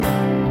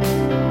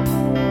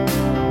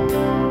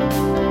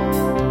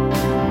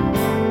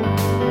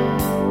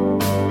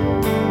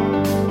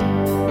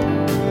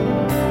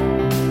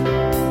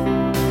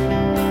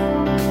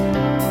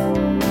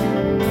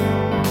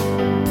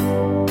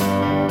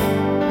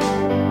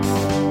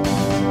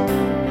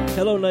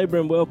Hello, neighbor,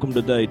 and welcome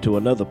today to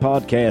another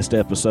podcast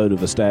episode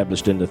of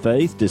Established in the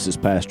Faith. This is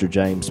Pastor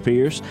James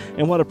Pierce,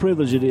 and what a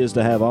privilege it is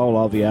to have all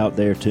of you out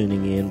there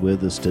tuning in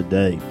with us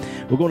today.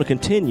 We're going to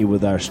continue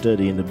with our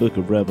study in the book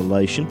of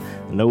Revelation.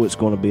 I know it's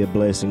going to be a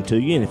blessing to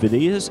you, and if it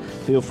is,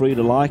 feel free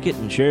to like it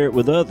and share it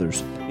with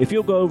others. If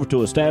you'll go over to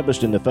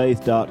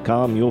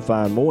establishedinthefaith.com, you'll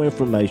find more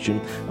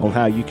information on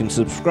how you can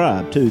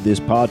subscribe to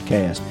this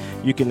podcast.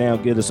 You can now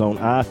get us on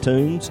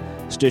iTunes,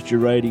 Stitcher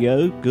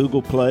Radio,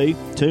 Google Play,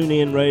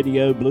 TuneIn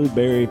Radio,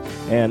 Blueberry,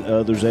 and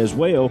others as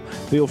well.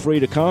 Feel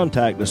free to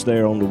contact us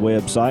there on the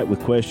website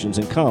with questions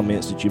and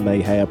comments that you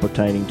may have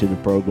pertaining to the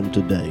program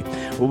today.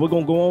 Well, we're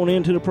going to go on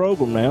into the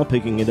program now,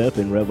 picking it up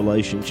in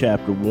Revelation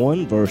chapter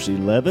 1, verse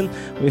 11.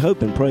 We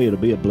hope and pray it'll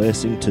be a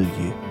blessing to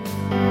you.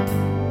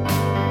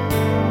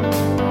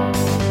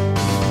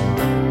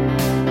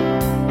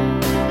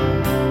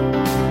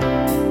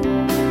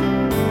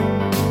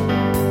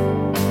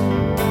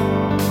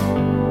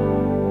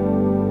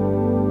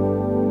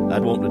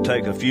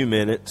 Take a few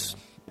minutes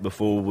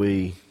before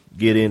we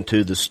get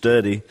into the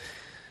study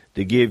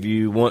to give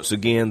you once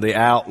again the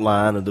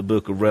outline of the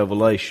book of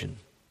Revelation.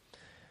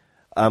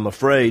 I'm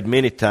afraid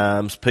many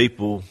times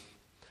people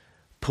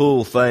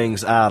pull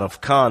things out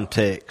of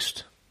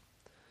context.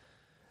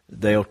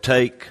 They'll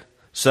take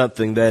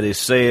something that is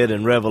said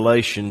in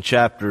Revelation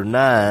chapter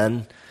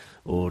 9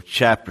 or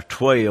chapter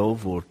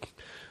 12 or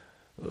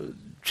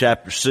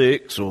chapter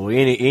 6 or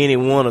any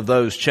one of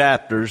those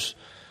chapters,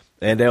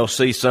 and they'll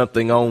see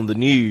something on the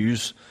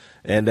news,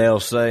 and they'll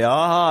say,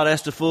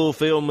 that's the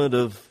fulfillment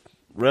of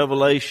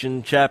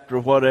Revelation chapter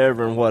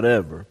whatever and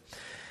whatever.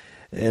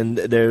 And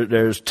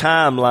there's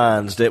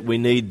timelines that we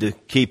need to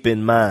keep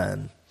in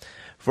mind.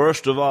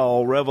 First of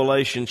all,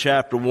 Revelation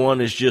chapter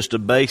 1 is just a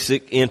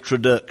basic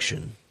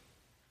introduction.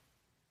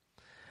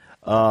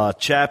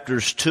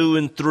 Chapters 2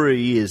 and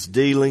 3 is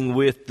dealing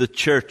with the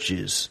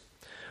churches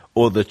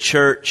or the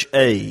church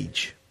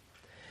age.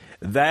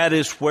 That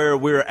is where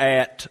we're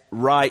at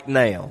right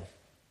now.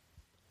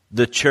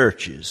 The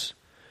churches.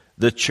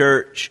 The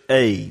church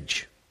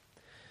age.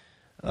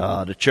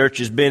 The church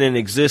has been in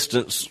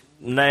existence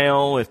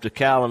now, if the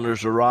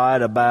calendars are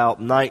right, about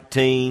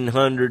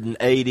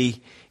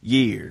 1980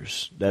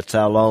 years. That's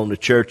how long the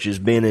church has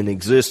been in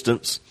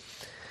existence.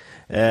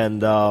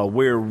 And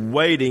we're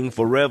waiting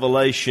for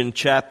Revelation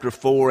chapter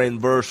 4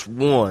 and verse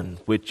 1,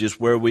 which is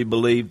where we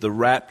believe the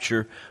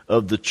rapture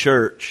of the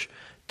church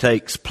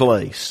takes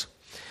place.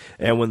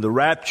 And when the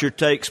rapture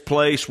takes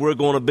place, we're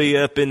going to be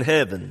up in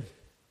heaven.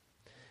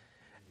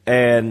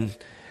 And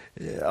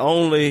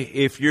only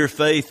if your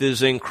faith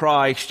is in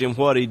Christ and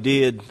what He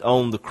did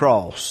on the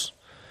cross.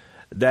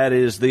 That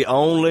is the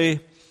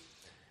only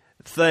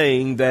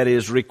thing that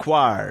is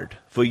required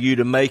for you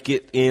to make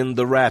it in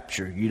the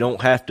rapture. You don't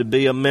have to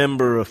be a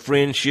member of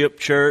Friendship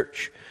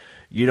Church.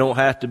 You don't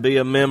have to be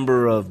a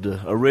member of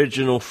the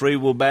original Free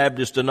Will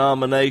Baptist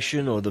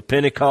denomination or the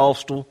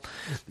Pentecostal.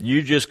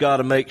 You just got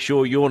to make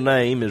sure your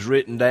name is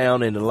written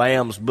down in the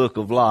Lamb's Book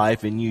of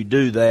Life, and you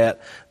do that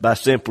by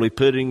simply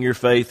putting your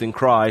faith in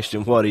Christ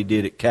and what He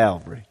did at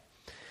Calvary.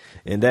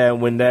 And then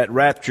when that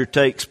rapture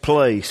takes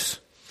place,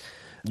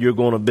 you're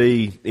going to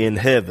be in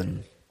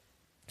heaven.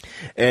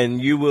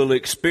 And you will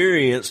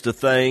experience the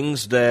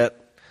things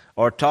that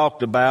are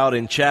talked about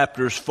in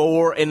chapters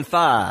 4 and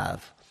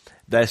 5.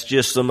 That's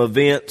just some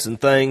events and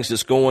things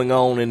that's going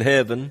on in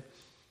heaven.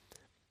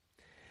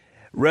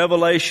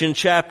 Revelation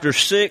chapter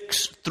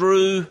 6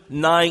 through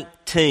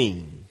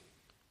 19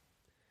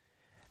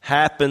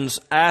 happens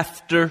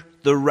after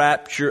the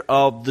rapture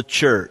of the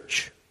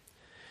church.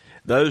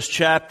 Those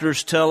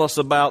chapters tell us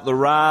about the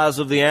rise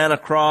of the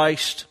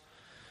Antichrist,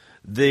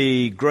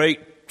 the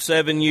great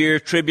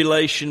 7-year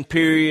tribulation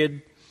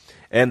period,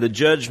 and the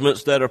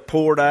judgments that are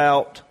poured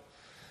out,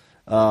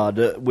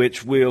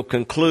 which will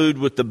conclude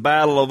with the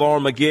Battle of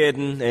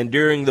Armageddon. And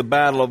during the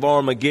Battle of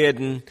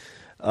Armageddon,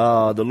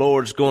 the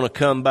Lord's going to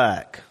come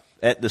back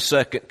at the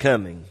second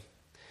coming.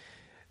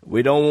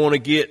 We don't want to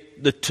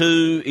get the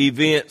two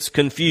events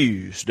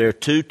confused. They're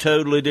two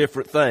totally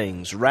different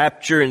things,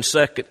 rapture and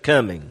second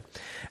coming.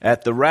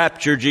 At the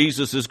rapture,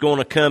 Jesus is going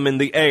to come in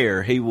the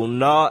air. He will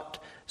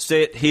not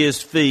set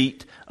His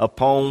feet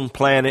upon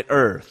planet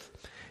Earth.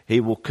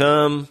 He will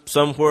come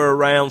somewhere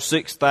around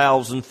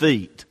 6,000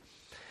 feet.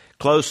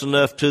 Close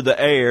enough to the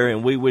air,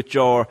 and we which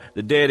are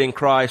the dead in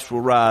Christ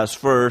will rise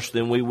first,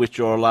 and we which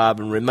are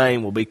alive and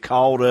remain will be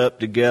caught up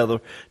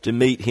together to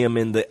meet Him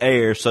in the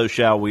air. So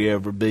shall we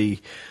ever be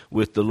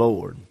with the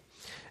Lord.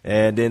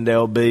 And then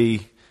there'll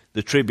be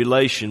the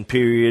tribulation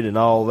period, and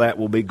all that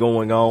will be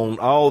going on.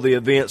 All the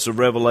events of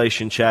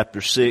Revelation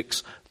chapter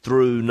 6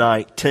 through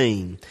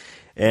 19.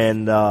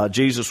 And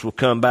Jesus will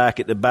come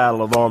back at the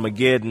Battle of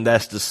Armageddon.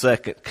 That's the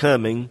second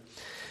coming.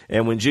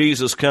 And when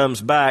Jesus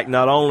comes back,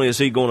 not only is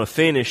He going to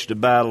finish the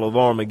Battle of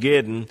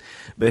Armageddon,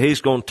 but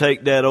He's going to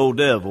take that old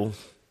devil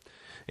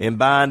and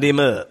bind him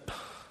up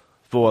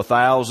for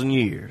 1,000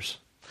 years.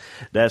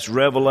 That's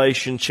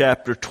Revelation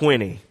chapter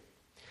 20.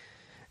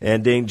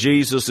 And then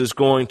Jesus is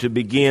going to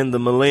begin the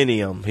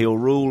millennium. He'll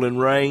rule and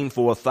reign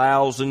for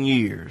 1,000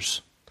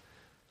 years.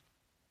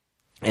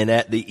 And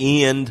at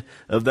the end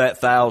of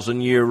that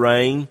 1,000-year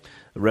reign,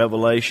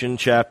 Revelation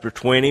chapter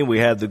 20, we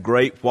have the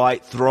great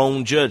white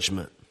throne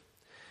judgment.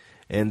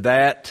 And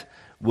that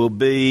will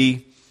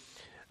be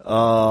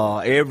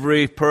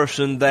every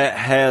person that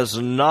has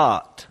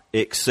not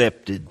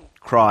accepted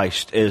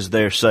Christ as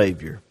their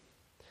Savior.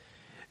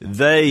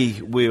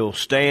 They will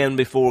stand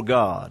before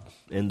God,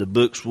 and the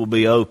books will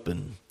be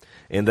open,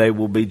 and they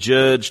will be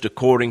judged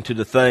according to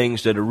the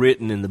things that are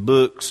written in the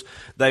books.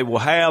 They will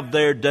have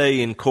their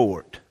day in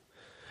court.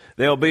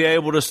 They'll be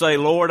able to say,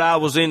 Lord, I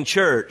was in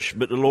church,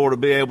 but the Lord will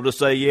be able to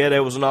say, yeah,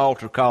 there was an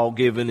altar call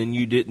given and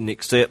you didn't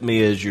accept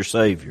me as your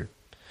Savior.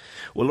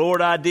 Well,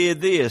 Lord, I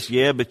did this.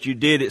 Yeah, but you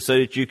did it so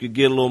that you could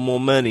get a little more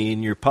money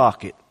in your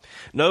pocket.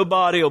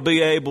 Nobody will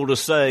be able to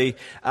say,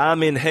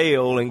 I'm in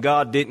hell and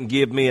God didn't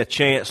give me a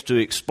chance to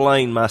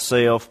explain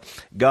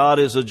myself. God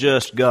is a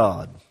just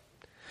God.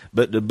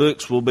 But the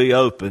books will be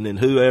open, and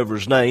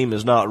whoever's name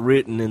is not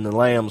written in the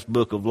Lamb's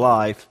book of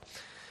life,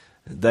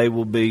 they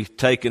will be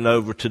taken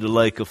over to the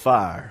lake of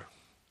fire.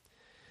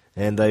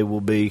 And they will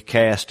be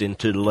cast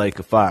into the lake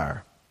of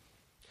fire.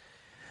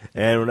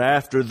 And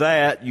after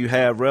that, you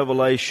have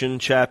Revelation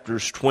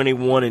chapters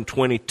 21 and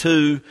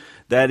 22.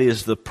 That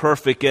is the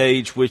perfect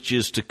age which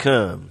is to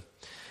come.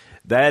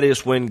 That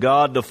is when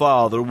God the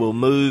Father will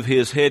move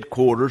His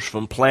headquarters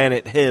from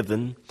planet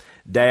heaven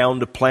down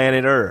to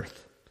planet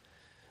earth.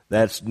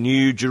 That's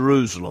New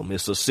Jerusalem.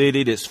 It's a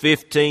city that's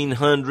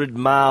 1,500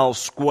 miles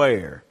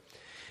square,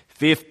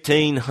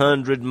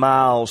 1,500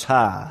 miles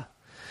high.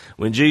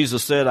 When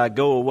Jesus said, I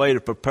go away to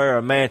prepare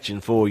a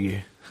mansion for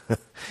you,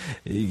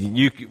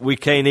 we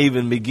can't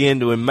even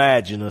begin to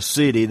imagine a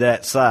city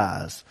that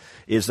size.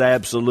 It's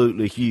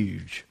absolutely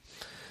huge.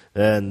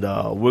 And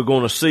we're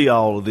going to see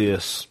all of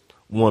this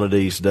one of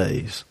these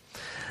days.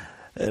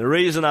 And the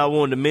reason I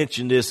wanted to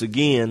mention this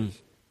again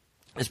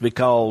is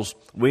because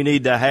we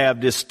need to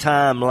have this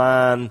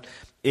timeline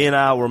in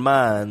our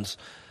minds.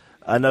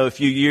 I know a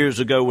few years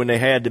ago when they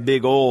had the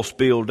big oil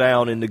spill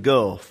down in the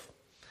Gulf,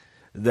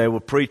 there were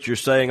preachers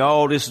saying,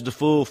 oh, this is the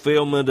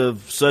fulfillment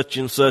of such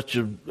and such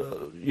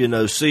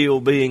a, seal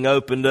being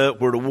opened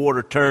up where the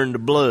water turned to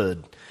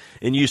blood.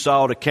 And you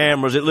saw the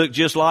cameras. It looked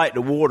just like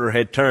the water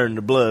had turned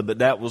to blood, but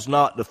that was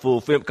not the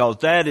fulfillment, because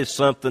that is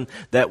something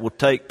that will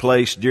take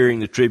place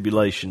during the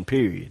tribulation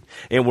period.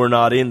 And we're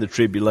not in the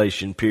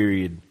tribulation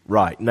period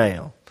right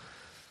now.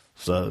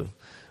 So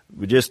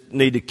we just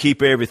need to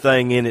keep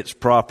everything in its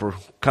proper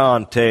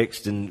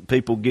context, and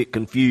people get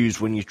confused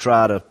when you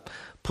try to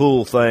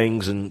pull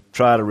things and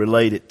try to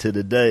relate it to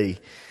today.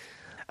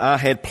 I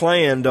had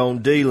planned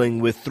on dealing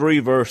with 3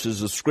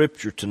 verses of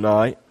Scripture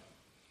tonight.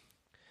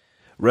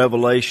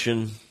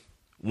 Revelation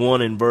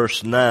 1 and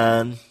verse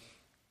 9,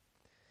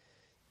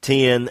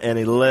 10 and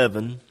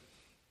 11.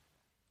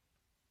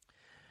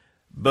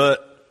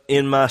 But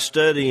in my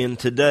studying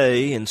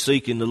today and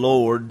seeking the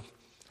Lord,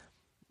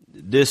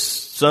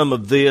 some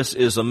of this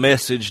is a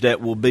message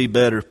that will be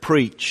better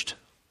preached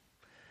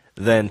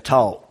than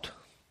taught.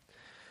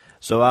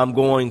 So I'm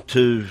going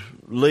to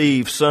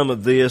leave some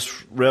of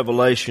this,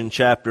 Revelation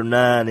chapter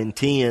 9 and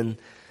 10.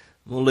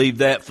 I'm going to leave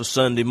that for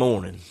Sunday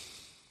morning.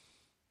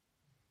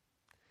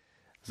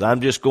 So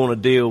I'm just going to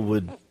deal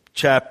with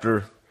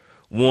chapter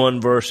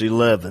 1, verse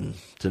 11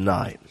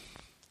 tonight.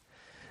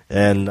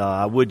 And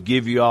I would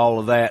give you all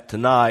of that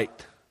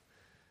tonight,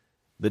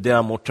 but then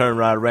I'm going to turn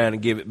right around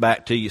and give it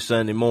back to you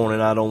Sunday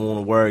morning. I don't want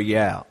to wear you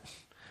out.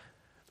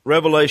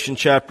 Revelation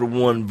chapter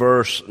 1,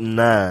 verse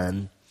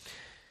 9.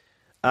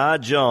 I,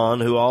 John,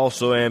 who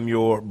also am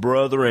your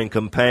brother and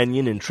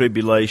companion in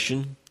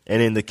tribulation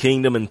and in the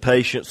kingdom and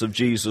patience of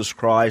Jesus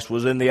Christ,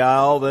 was in the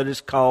isle that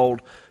is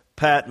called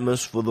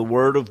Patmos for the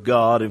word of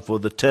God and for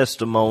the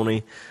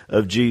testimony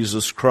of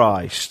Jesus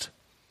Christ.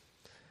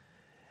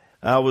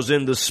 I was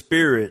in the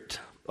Spirit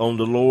on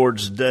the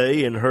Lord's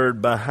day and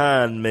heard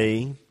behind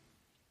me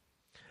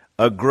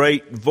a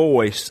great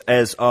voice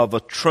as of a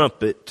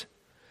trumpet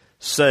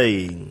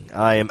saying,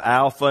 I am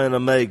Alpha and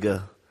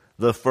Omega,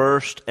 the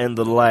first and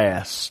the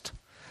last.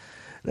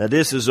 Now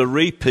this is a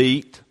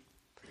repeat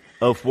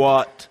of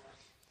what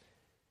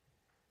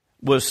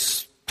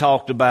was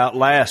talked about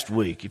last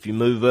week. If you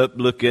move up,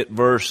 look at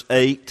verse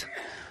 8.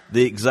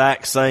 The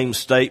exact same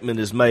statement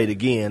is made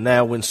again.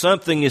 Now when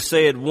something is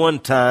said one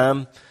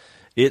time,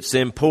 it's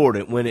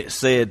important. When it's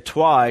said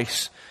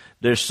twice,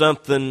 there's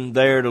something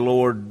there the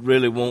Lord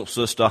really wants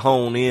us to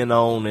hone in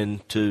on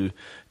and to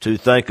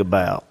think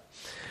about.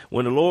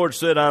 When the Lord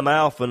said, I'm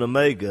Alpha and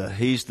Omega,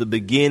 He's the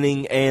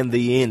beginning and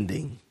the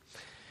ending.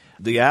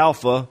 The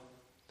Alpha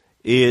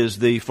is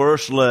the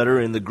first letter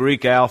in the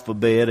Greek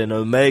alphabet, and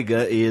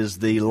Omega is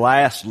the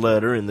last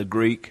letter in the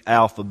Greek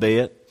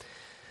alphabet.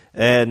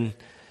 And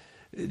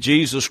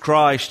Jesus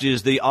Christ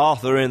is the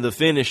author and the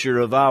finisher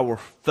of our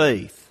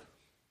faith.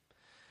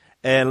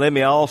 And let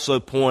me also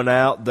point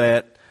out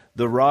that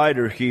the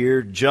writer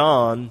here,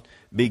 John,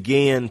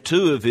 began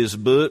 2 of his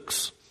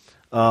books.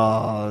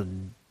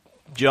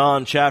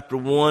 John chapter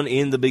 1,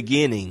 in the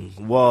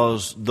beginning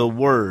was the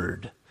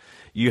Word.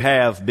 You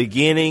have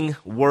beginning,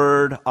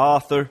 Word,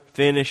 author,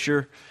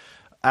 finisher.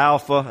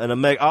 Alpha and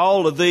Omega.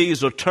 All of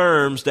these are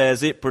terms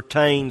as it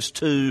pertains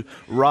to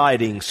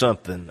writing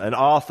something. An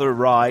author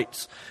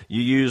writes,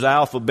 you use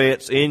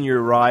alphabets in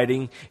your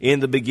writing. In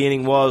the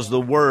beginning was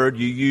the Word.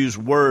 You use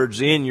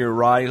words in your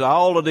writing.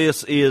 All of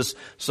this is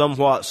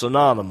somewhat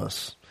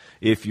synonymous,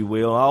 if you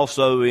will.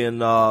 Also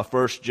in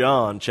 1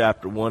 John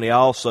chapter 1, he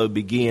also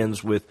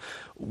begins with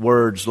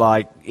words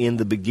like in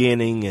the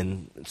beginning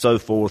and so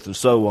forth and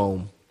so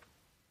on.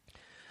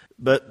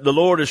 But the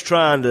Lord is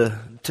trying to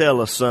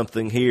tell us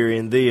something here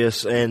in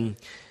this, and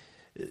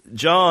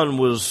John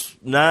was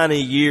 90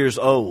 years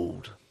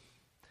old,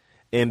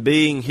 and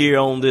being here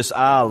on this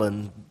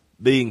island,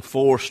 being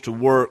forced to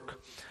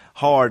work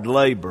hard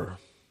labor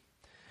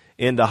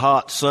in the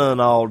hot sun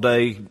all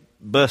day,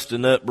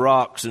 busting up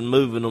rocks and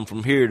moving them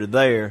from here to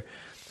there,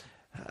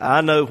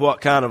 I know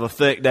what kind of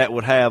effect that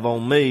would have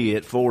on me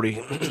at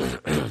 40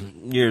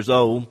 years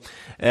old,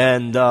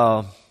 and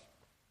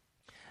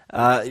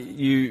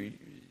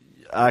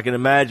I can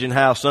imagine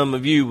how some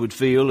of you would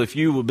feel if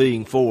you were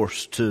being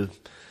forced to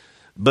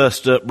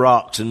bust up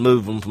rocks and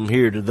move them from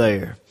here to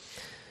there.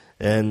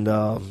 And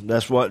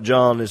that's what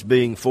John is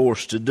being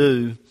forced to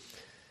do.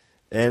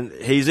 And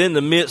he's in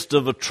the midst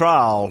of a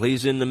trial.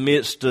 He's in the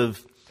midst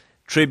of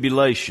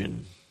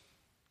tribulation.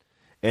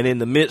 And in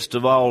the midst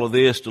of all of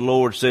this, the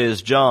Lord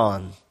says,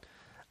 John,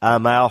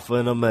 I'm Alpha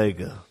and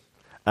Omega.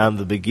 I'm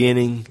the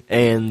beginning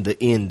and the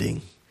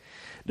ending.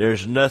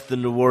 There's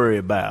nothing to worry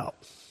about.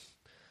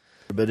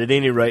 But at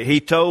any rate, he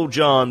told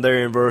John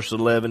there in verse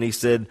 11, he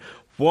said,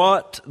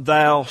 what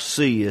thou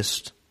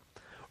seest,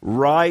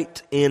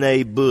 write in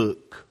a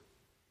book,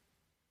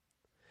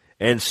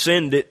 and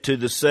send it to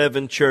the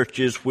 7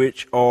 churches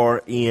which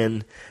are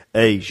in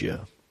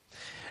Asia.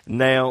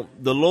 Now,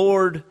 the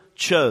Lord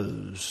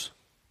chose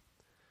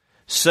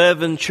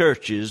 7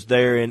 churches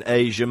there in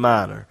Asia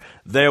Minor.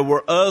 There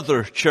were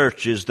other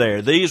churches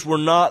there. These were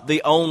not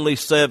the only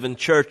 7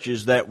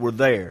 churches that were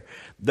there.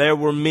 There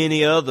were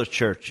many other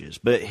churches,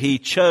 but he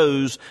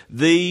chose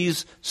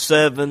these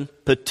 7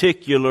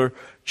 particular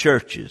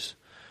churches.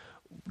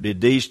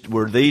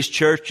 Were these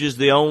churches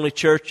the only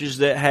churches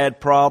that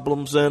had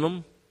problems in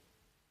them?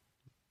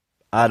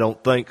 I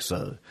don't think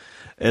so.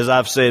 As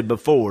I've said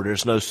before,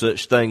 there's no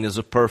such thing as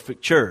a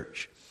perfect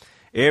church.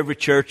 Every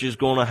church is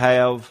going to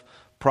have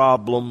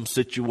problems,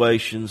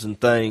 situations,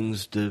 and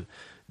things to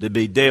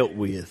be dealt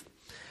with.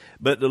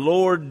 But the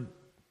Lord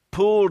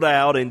pulled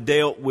out and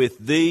dealt with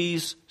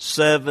these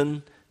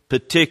 7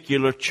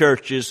 particular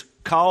churches,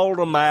 called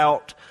them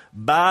out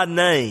by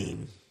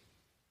name,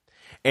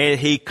 and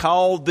he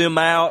called them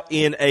out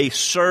in a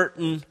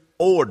certain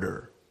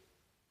order.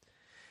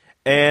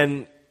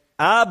 And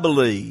I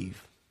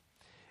believe,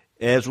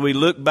 as we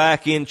look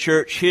back in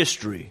church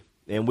history,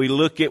 and we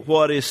look at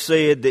what is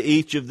said to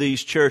each of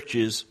these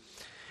churches,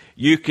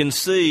 you can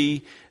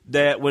see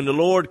that when the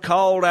Lord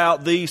called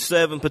out these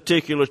 7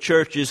 particular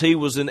churches, he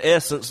was in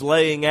essence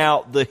laying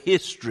out the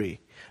history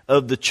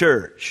of the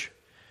church.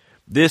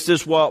 This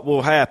is what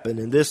will happen,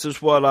 and this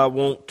is what I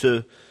want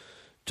to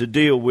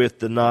deal with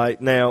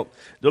tonight. Now,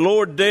 the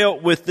Lord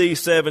dealt with these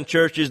 7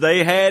 churches.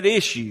 They had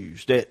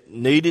issues that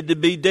needed to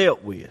be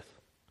dealt with.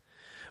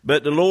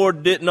 But the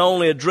Lord didn't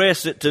only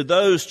address it to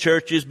those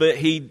churches, but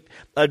he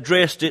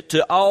addressed it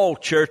to all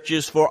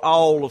churches for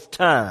all of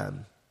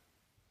time.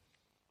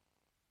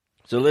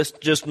 So let's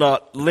just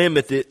not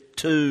limit it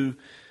to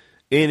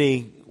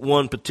any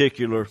one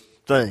particular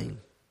thing.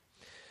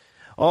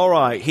 All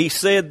right, he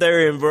said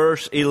there in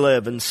verse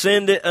 11,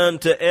 send it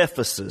unto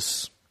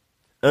Ephesus,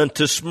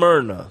 unto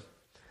Smyrna,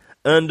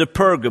 unto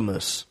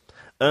Pergamos,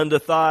 unto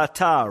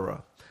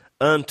Thyatira,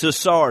 unto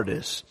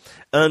Sardis,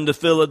 unto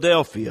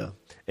Philadelphia,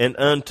 and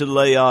unto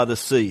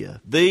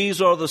Laodicea.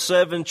 These are the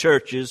 7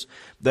 churches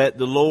that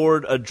the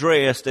Lord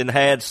addressed and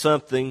had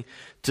something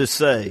to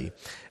say.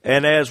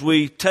 And as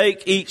we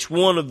take each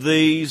one of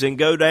these and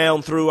go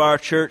down through our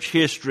church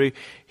history,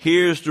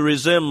 here's the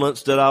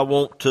resemblance that I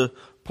want to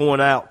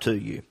point out to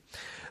you.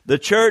 The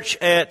church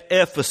at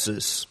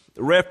Ephesus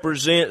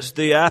represents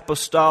the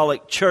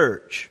apostolic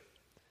church.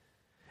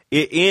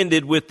 It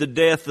ended with the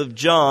death of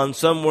John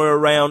somewhere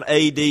around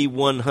AD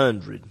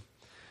 100.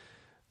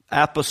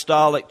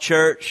 Apostolic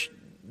church,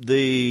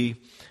 the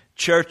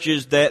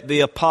churches that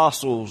the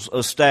apostles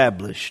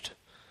established.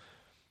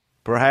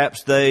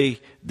 Perhaps the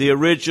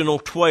original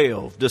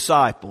 12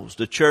 disciples,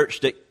 the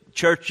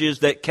churches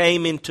that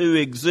came into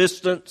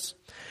existence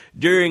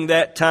during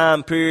that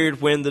time period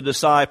when the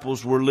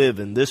disciples were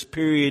living. This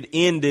period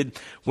ended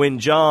when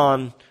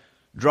John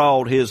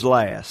drawed his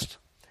last,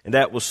 and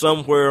that was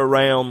somewhere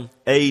around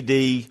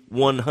AD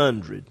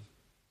 100.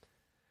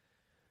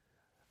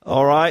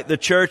 All right, the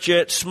church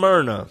at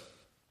Smyrna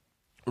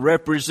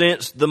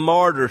represents the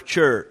martyr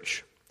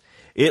church.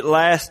 It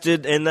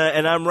lasted, and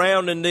I'm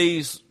rounding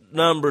these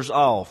numbers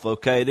off,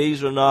 okay?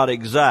 These are not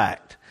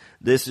exact.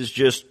 This is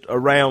just a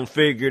round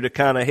figure to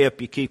kind of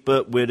help you keep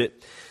up with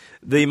it.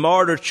 The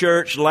martyr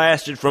church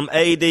lasted from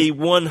AD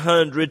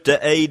 100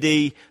 to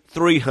AD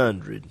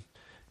 300.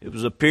 It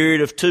was a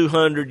period of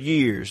 200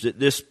 years that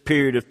this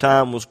period of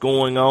time was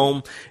going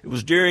on. It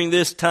was during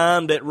this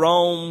time that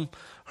Rome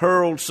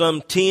hurled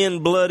some 10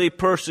 bloody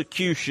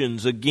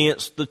persecutions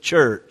against the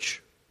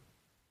church.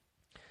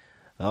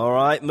 All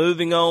right,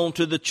 moving on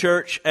to the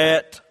church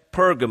at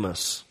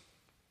Pergamos.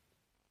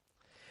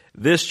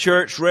 This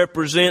church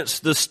represents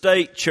the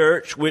state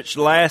church, which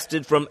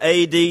lasted from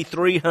A.D.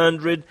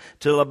 300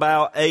 till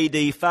about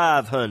A.D.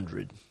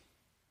 500.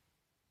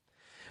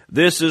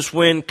 This is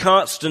when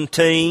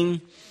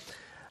Constantine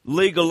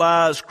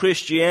legalized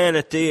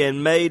Christianity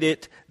and made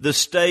it the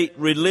state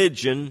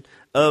religion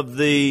of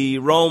the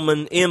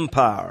Roman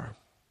Empire.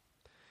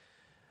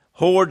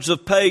 Hordes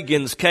of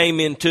pagans came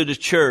into the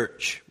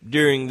church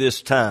during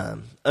this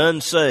time,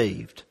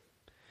 unsaved.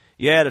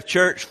 You had a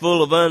church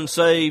full of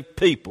unsaved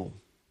people.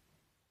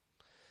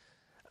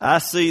 I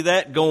see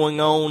that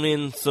going on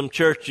in some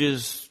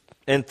churches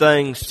and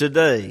things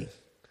today.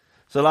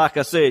 So like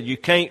I said, you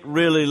can't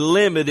really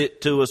limit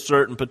it to a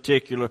certain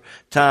particular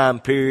time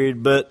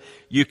period, but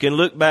you can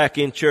look back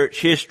in church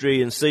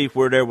history and see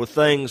where there were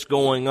things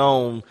going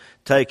on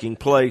taking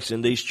place,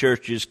 and these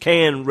churches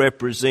can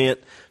represent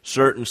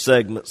certain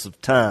segments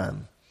of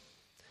time.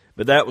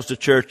 But that was the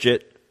church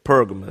at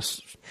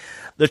Pergamos.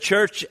 The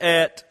church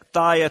at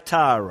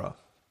Thyatira.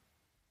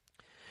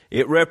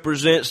 It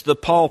represents the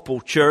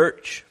papal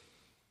church,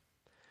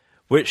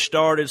 which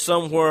started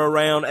somewhere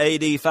around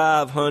A.D.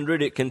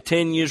 500. It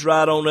continues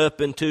right on up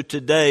into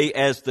today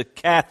as the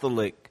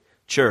Catholic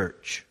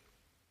Church.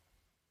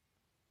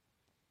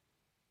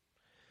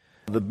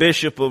 The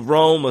Bishop of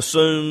Rome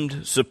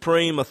assumed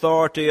supreme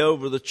authority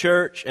over the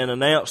church and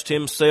announced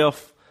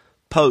himself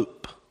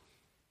Pope.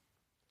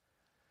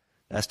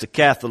 That's the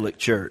Catholic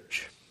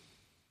Church.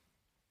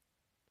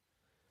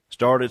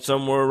 Started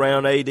somewhere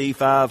around A.D.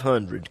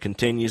 500,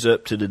 continues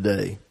up to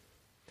today.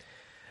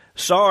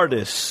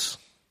 Sardis.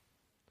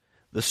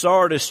 The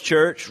Sardis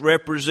church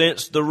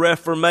represents the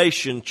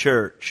Reformation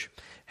church.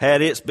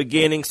 Had its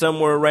beginning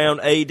somewhere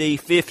around A.D.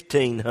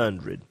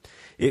 1500.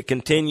 It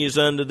continues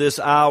unto this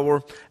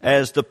hour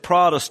as the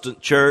Protestant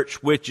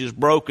church, which is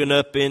broken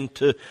up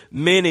into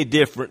many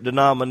different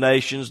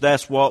denominations.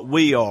 That's what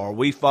we are.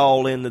 We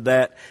fall into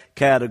that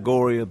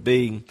category of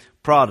being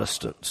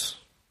Protestants.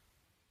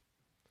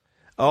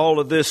 All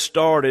of this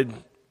started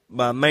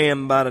by a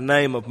man by the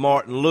name of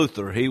Martin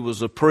Luther. He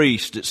was a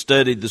priest that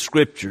studied the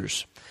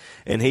Scriptures.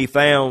 And he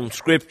found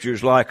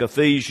scriptures like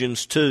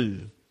Ephesians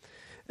 2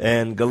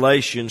 and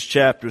Galatians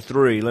chapter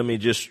 3. Let me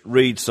just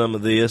read some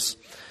of this.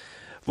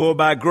 For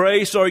by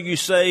grace are you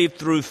saved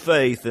through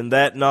faith, and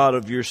that not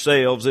of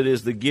yourselves. It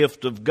is the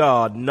gift of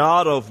God,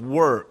 not of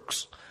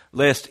works,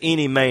 lest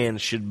any man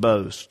should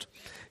boast.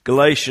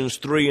 Galatians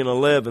 3 and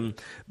 11.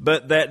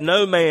 But that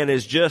no man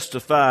is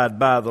justified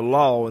by the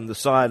law in the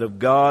sight of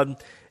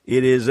God,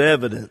 it is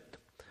evident.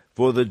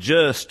 For the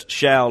just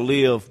shall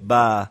live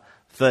by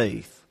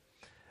faith.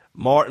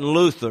 Martin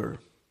Luther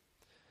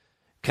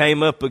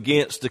came up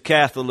against the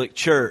Catholic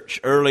Church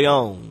early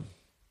on.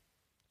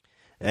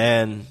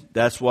 And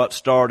that's what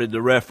started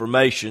the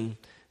Reformation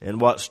and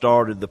what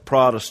started the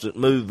Protestant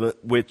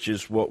movement, which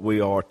is what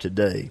we are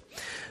today.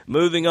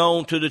 Moving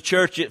on to the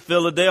church at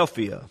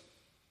Philadelphia.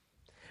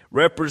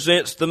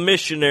 Represents the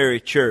missionary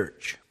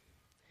church.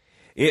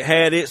 It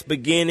had its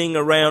beginning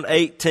around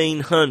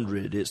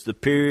 1800. It's the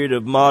period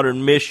of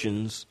modern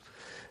missions.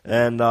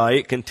 And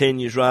it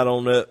continues right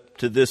on up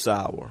to this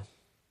hour.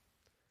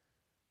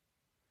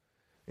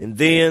 And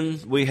then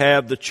we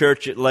have the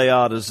church at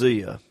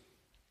Laodicea.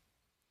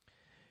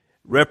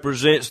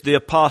 Represents the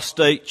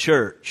apostate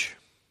church.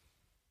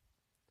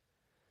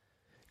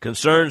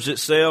 Concerns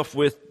itself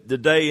with the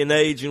day and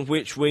age in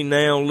which we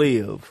now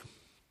live.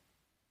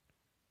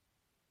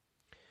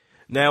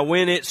 Now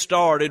when it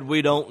started,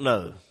 we don't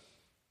know.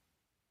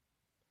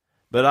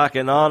 But I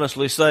can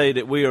honestly say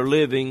that we are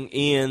living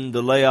in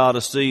the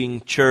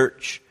Laodicean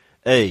church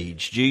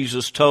age.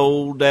 Jesus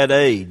told that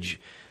age,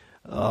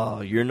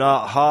 you're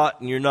not hot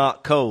and you're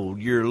not cold.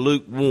 You're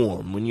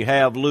lukewarm. When you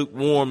have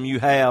lukewarm, you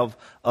have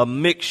a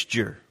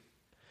mixture.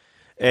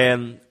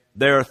 And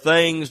there are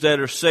things that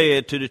are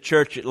said to the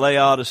church at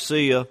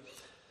Laodicea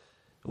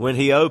when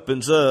he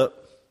opens up.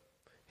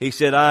 He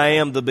said, I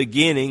am the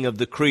beginning of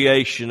the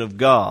creation of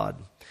God.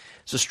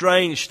 It's a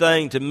strange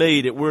thing to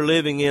me that we're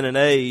living in an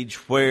age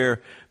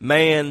where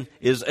man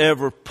is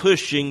ever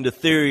pushing the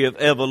theory of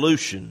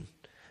evolution,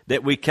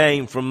 that we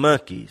came from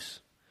monkeys.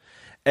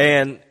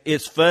 And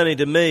it's funny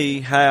to me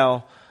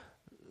how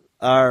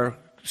our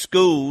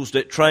schools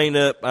that train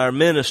up our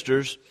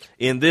ministers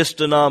in this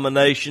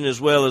denomination as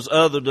well as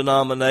other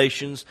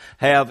denominations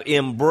have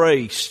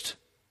embraced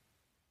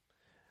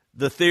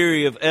the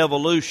theory of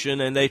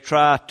evolution, and they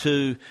try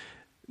to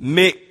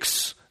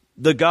mix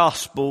the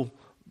gospel,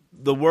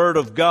 the Word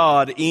of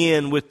God,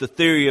 in with the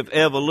theory of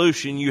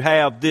evolution. You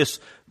have this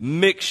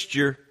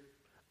mixture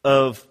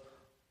of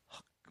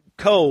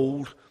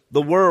cold,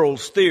 the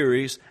world's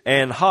theories,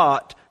 and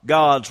hot,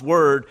 God's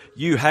Word.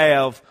 You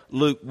have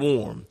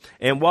lukewarm.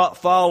 And what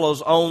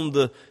follows on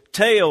the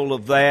tail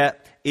of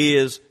that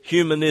is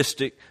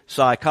humanistic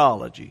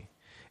psychology.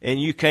 And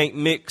you can't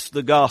mix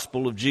the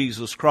gospel of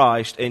Jesus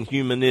Christ and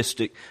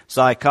humanistic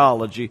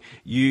psychology.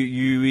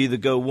 You either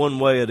go one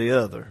way or the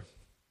other.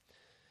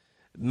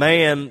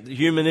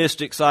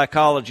 Humanistic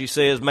psychology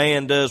says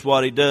man does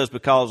what he does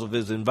because of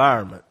his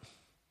environment.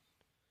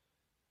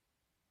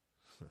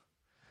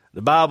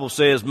 The Bible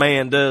says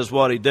man does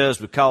what he does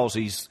because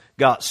he's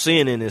got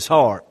sin in his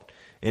heart.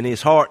 And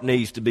his heart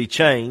needs to be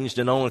changed.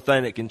 And the only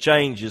thing that can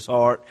change his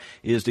heart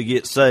is to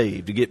get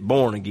saved, to get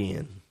born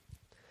again.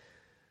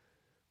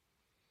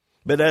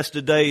 But that's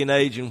the day and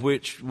age in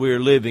which we're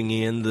living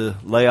in, the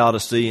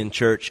Laodicean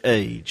church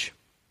age.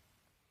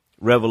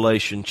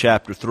 Revelation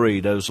chapter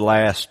 3, those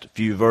last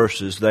few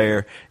verses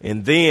there.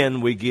 And then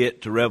we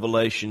get to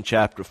Revelation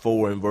chapter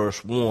 4 and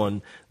verse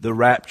 1, the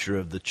rapture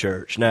of the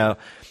church. Now,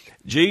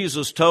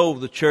 Jesus told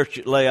the church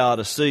at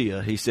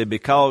Laodicea, he said,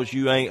 because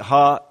you ain't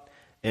hot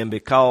and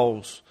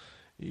because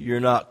you're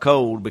not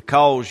cold,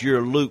 because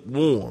you're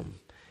lukewarm,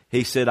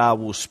 he said, I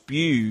will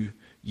spew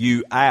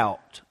you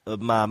out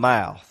of my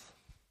mouth.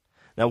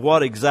 Now,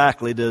 what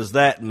exactly does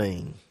that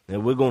mean?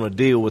 And we're going to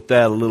deal with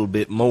that a little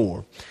bit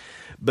more.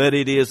 But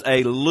it is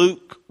a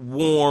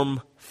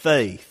lukewarm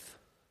faith.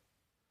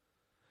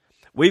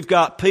 We've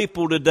got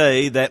people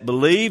today that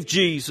believe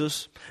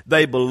Jesus.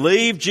 They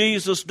believe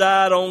Jesus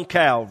died on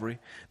Calvary.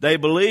 They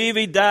believe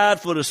he died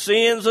for the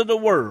sins of the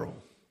world.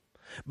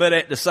 But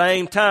at the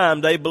same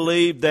time, they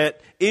believe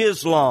that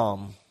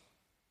Islam,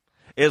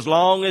 as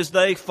long as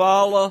they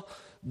follow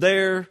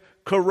their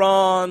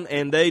Quran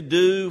and they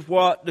do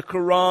what the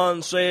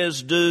Quran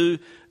says do,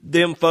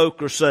 them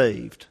folk are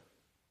saved.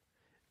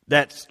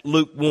 That's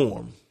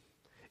lukewarm.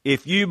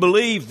 If you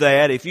believe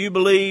that, if you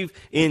believe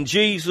in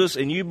Jesus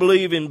and you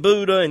believe in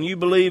Buddha and you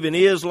believe in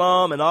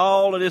Islam and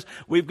all of this,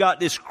 we've got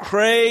this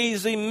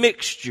crazy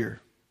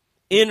mixture,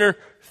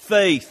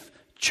 interfaith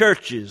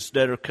churches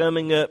that are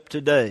coming up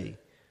today.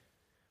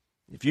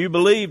 If you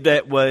believe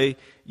that way,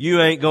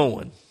 you ain't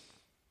going.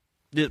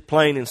 Just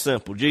plain and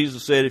simple.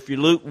 Jesus said, if you're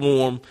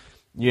lukewarm,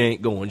 you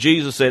ain't going.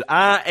 Jesus said,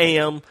 I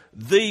am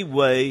the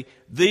way,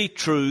 the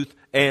truth,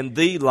 and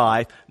the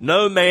life.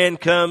 No man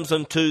comes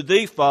unto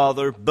the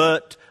Father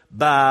but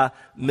by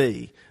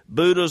me.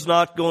 Buddha's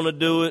not going to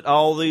do it.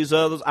 All these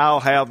others, I'll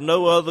have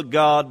no other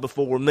God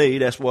before me.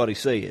 That's what he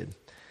said.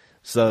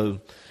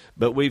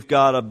 But we've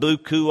got a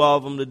buku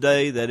of them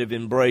today that have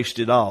embraced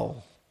it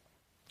all.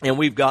 And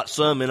we've got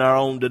some in our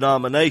own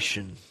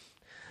denomination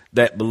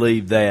that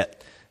believe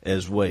that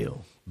as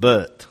well.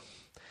 But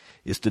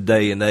it's the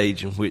day and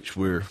age in which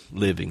we're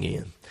living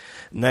in.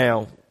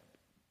 Now,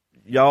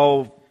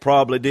 y'all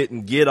probably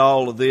didn't get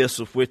all of this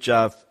of which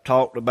I've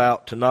talked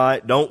about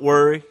tonight. Don't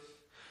worry.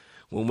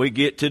 When we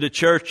get to the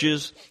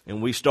churches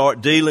and we start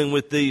dealing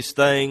with these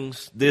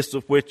things, this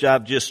of which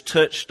I've just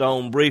touched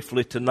on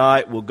briefly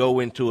tonight will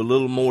go into a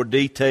little more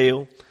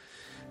detail.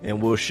 And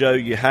we'll show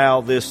you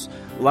how this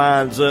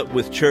lines up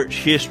with church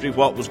history,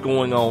 what was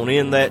going on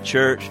in that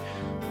church.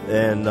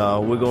 And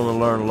we're going to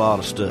learn a lot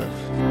of stuff.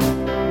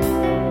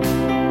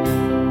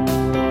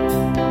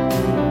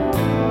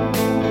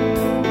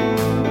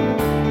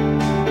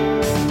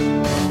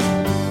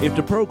 If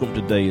the program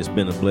today has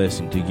been a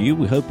blessing to you,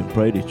 we hope and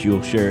pray that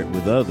you'll share it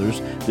with others.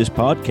 This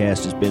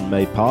podcast has been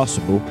made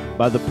possible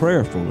by the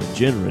prayerful and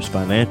generous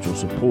financial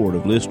support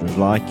of listeners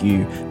like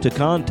you. To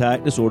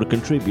contact us or to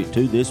contribute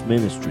to this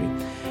ministry,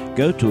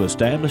 go to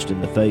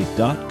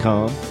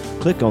establishedinthefaith.com,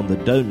 click on the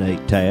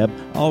Donate tab.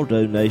 All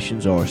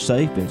donations are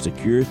safe and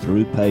secure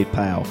through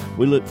PayPal.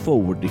 We look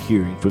forward to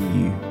hearing from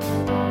you.